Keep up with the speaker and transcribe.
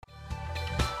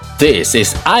This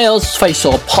is IELTS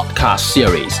Facial Podcast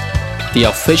Series, the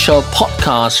official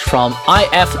podcast from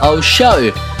IFO Show,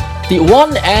 the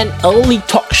one and only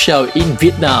talk show in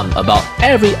Vietnam about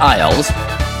every IELTS.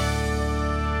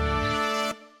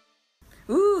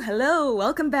 Ooh, hello,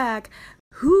 welcome back.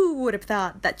 Who would have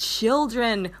thought that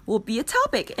children will be a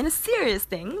topic in a serious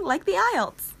thing like the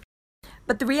IELTS?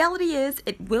 But the reality is,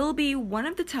 it will be one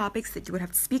of the topics that you would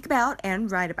have to speak about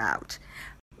and write about.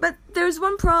 But there's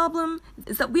one problem,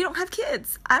 is that we don't have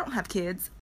kids. I don't have kids.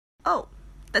 Oh,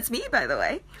 that's me, by the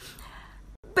way.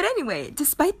 But anyway,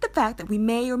 despite the fact that we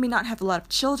may or may not have a lot of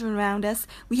children around us,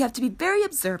 we have to be very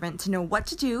observant to know what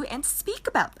to do and to speak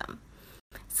about them.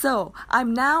 So,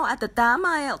 I'm now at the Tam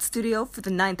IELTS studio for the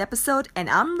 9th episode,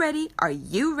 and I'm ready. Are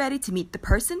you ready to meet the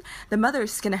person, the mother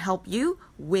who's going to help you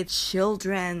with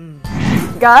children?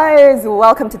 Guys,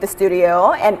 welcome to the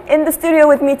studio, and in the studio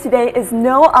with me today is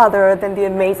no other than the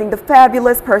amazing, the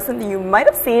fabulous person that you might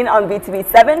have seen on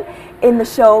VTV7 in the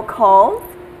show called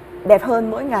Đẹp hơn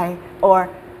mỗi ngày, or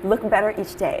Look Better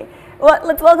Each Day. Well,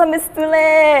 let's welcome Miss Tu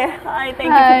Lê. Hi,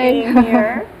 thank you for being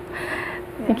here.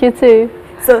 Thank you too.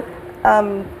 So,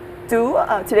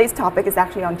 today's topic is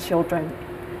actually on children,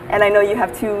 and I know you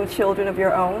have 2 children of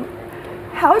your own.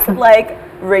 How is it like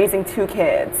raising 2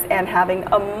 kids and having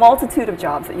a multitude of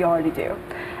jobs that you already do?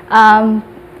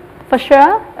 For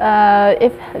sure,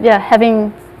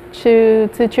 having two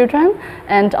children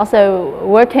and also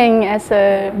working as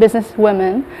a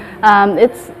businesswoman,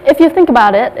 if you think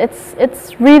about it,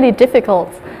 it's really difficult.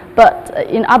 But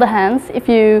in other hands, if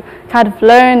you kind of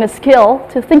learn a skill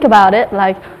to think about it,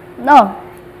 like, no,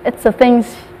 it's the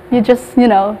things you just,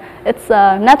 it's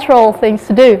natural things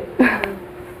to do.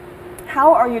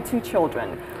 How are your 2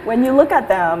 children? When you look at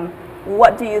them,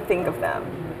 what do you think of them?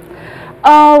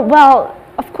 Well,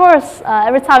 of course,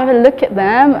 every time I look at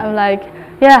them, I'm like,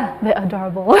 yeah, they're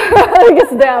adorable because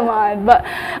they're mine. But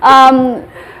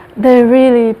they're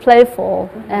really playful,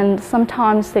 and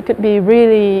sometimes they could be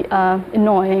really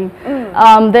annoying.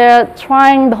 They're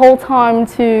trying the whole time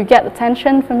to get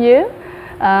attention from you,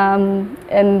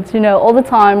 and all the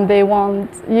time they want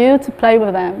you to play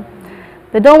with them.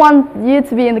 They don't want you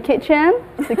to be in the kitchen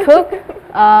to cook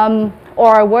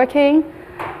or working,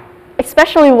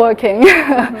 especially working.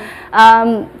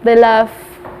 They love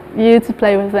you to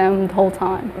play with them the whole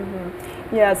time.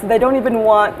 Yeah, so they don't even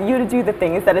want you to do the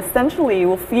things that essentially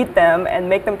will feed them and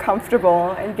make them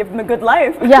comfortable and give them a good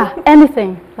life. Yeah,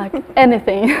 anything, like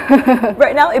anything.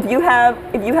 Right now, if you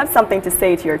have something to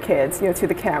say to your kids, to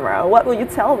the camera, what will you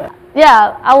tell them?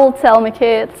 Yeah, I will tell my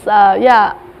kids,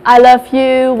 I love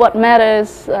you, what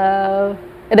matters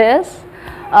it is.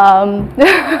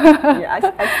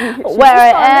 Where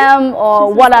I am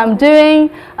or what I'm doing,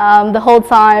 the whole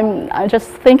time I'm just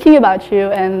thinking about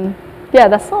you, and yeah,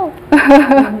 that's all.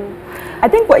 I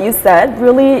think what you said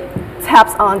really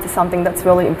taps on to something that's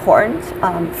really important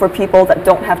for people that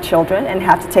don't have children and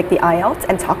have to take the IELTS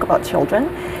and talk about children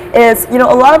is, a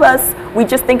lot of us, we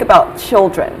just think about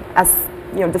children as,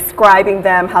 describing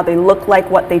them, how they look like,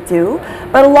 what they do,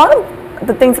 but a lot of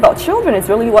the things about children is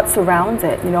really what surrounds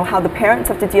it, how the parents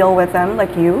have to deal with them,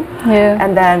 like you,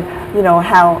 and then,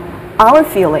 how our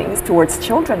feelings towards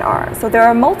children are. So there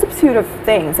are a multitude of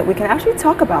things that we can actually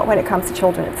talk about when it comes to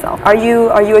children itself. Are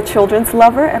you a children's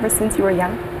lover ever since you were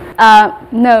young?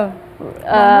 No.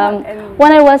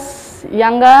 When I was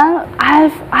younger,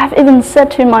 I've even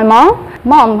said to my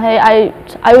mom, hey,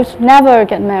 I would never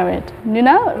get married.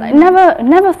 I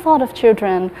never thought of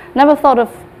children, never thought of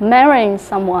marrying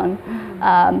someone.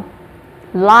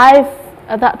 Life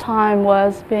at that time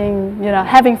was being,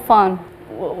 having fun,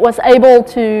 was able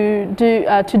to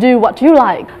do what you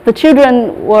like. The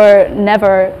children were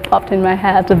never popped in my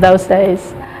head in those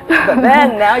days. But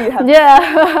then now you have.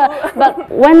 Yeah, but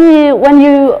when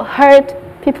you heard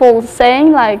people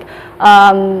saying like,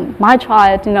 my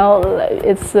child,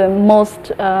 it's the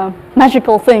most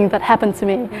magical thing that happened to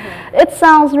me. It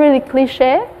sounds really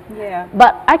cliche. Yeah.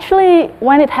 But actually,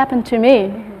 when it happened to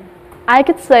me, I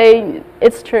could say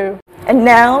it's true. And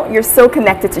now you're so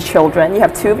connected to children. You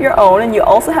have 2 of your own, and you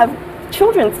also have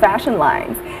children's fashion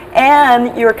lines.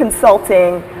 And you're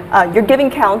consulting, you're giving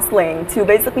counseling to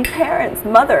basically parents,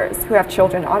 mothers who have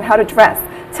children on how to dress.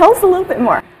 Tell us a little bit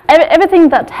more. Everything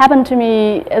that happened to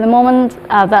me at the moment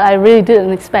that I really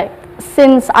didn't expect.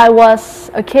 Since I was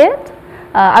a kid,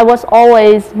 I was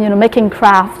always, making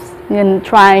crafts and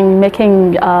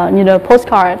making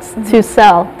postcards to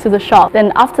sell to the shop.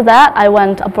 Then after that, I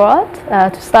went abroad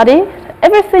to study.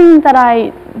 Everything that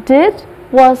I did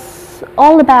was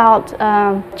all about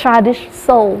traditional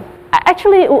soul.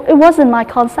 Actually, it wasn't my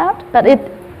concept, but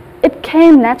it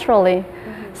came naturally.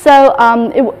 So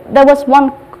there was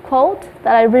one quote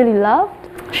that I really loved.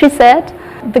 She said,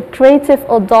 "The creative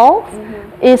adult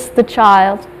is the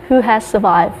child who has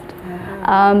survived."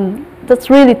 That's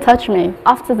really touched me.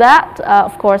 After that,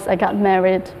 of course, I got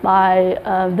married by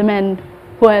the man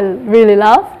who I really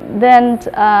love. Then,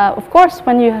 of course,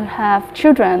 when you have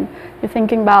children, you're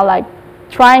thinking about like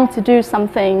trying to do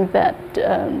something that,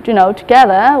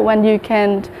 together when you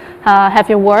can have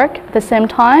your work at the same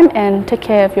time and take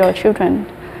care of your children.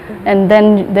 And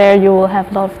then there you will have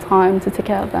a lot of time to take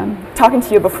care of them. Talking to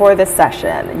you before this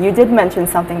session, you did mention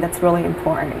something that's really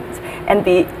important, and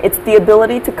it's the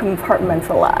ability to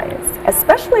compartmentalize,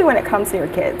 especially when it comes to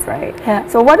your kids, right? Yeah.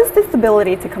 So what is this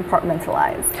ability to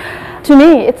compartmentalize? To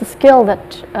me, it's a skill that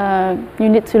you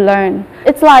need to learn.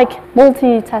 It's like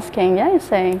multitasking, yeah, you're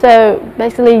saying. So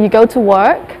basically you go to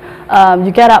work,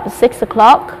 you get up at 6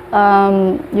 o'clock,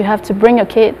 you have to bring your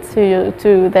kid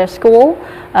to their school,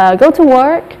 go to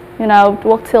work,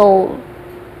 work till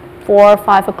 4 or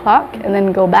 5 o'clock, and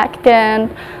then go back again,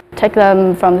 take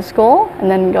them from the school, and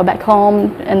then go back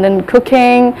home, and then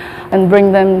cooking, and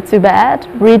bring them to bed,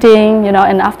 reading,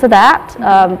 and after that,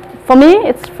 for me,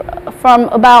 it's from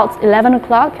about 11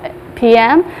 o'clock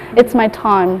p.m., it's my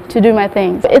time to do my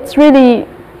things. It's really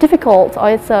difficult, or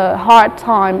it's a hard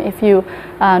time if you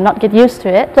not get used to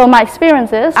it. So my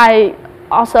experience is, I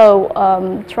also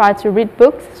try to read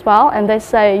books as well, and they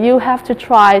say you have to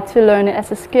try to learn it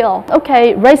as a skill.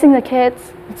 Okay, raising the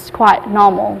kids, it's quite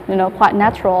normal, quite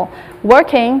natural.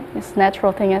 Working is a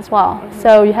natural thing as well.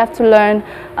 So you have to learn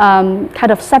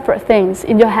kind of separate things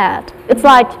in your head. It's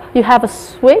like you have a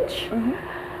switch.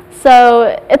 So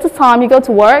it's a time you go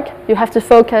to work, you have to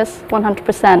focus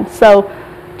 100%. So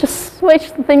just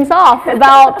switch things off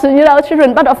about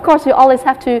children. But of course, you always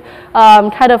have to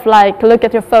kind of like look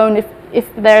at your phone if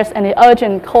there's any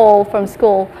urgent call from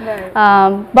school. Right.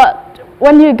 But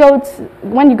when you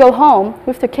go home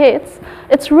with the kids,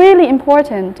 it's really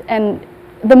important, and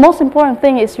the most important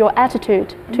thing is your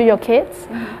attitude to your kids.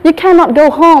 You cannot go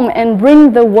home and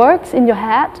bring the works in your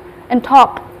head and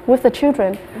talk with the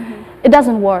children. It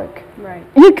doesn't work. Right.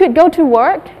 You could go to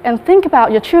work and think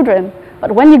about your children,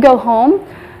 but when you go home,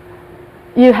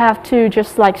 you have to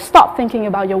just like stop thinking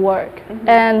about your work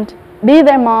and be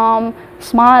their mom,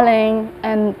 smiling,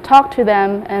 and talk to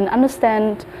them and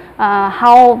understand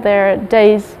how their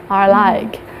days are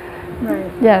like.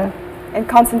 Right. Yeah. And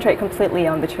concentrate completely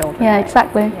on the children. Yeah, right?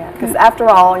 exactly. Yeah, because after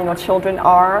all, children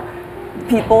are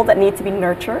people that need to be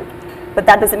nurtured, but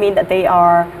that doesn't mean that they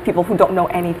are people who don't know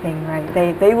anything, right?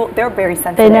 They're very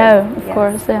sensitive. They know, of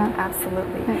course, yeah.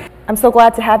 Absolutely. Yeah. I'm so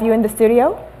glad to have you in the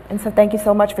studio, and so thank you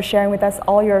so much for sharing with us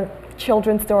all your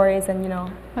children's stories and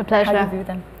My pleasure. how you view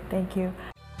them. Thank you.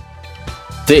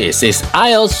 This is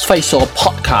IELTS Facial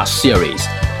Podcast Series,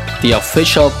 the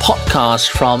official podcast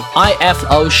from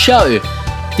IFO Show,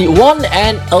 the one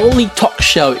and only talk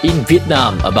show in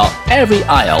Vietnam about every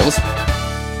IELTS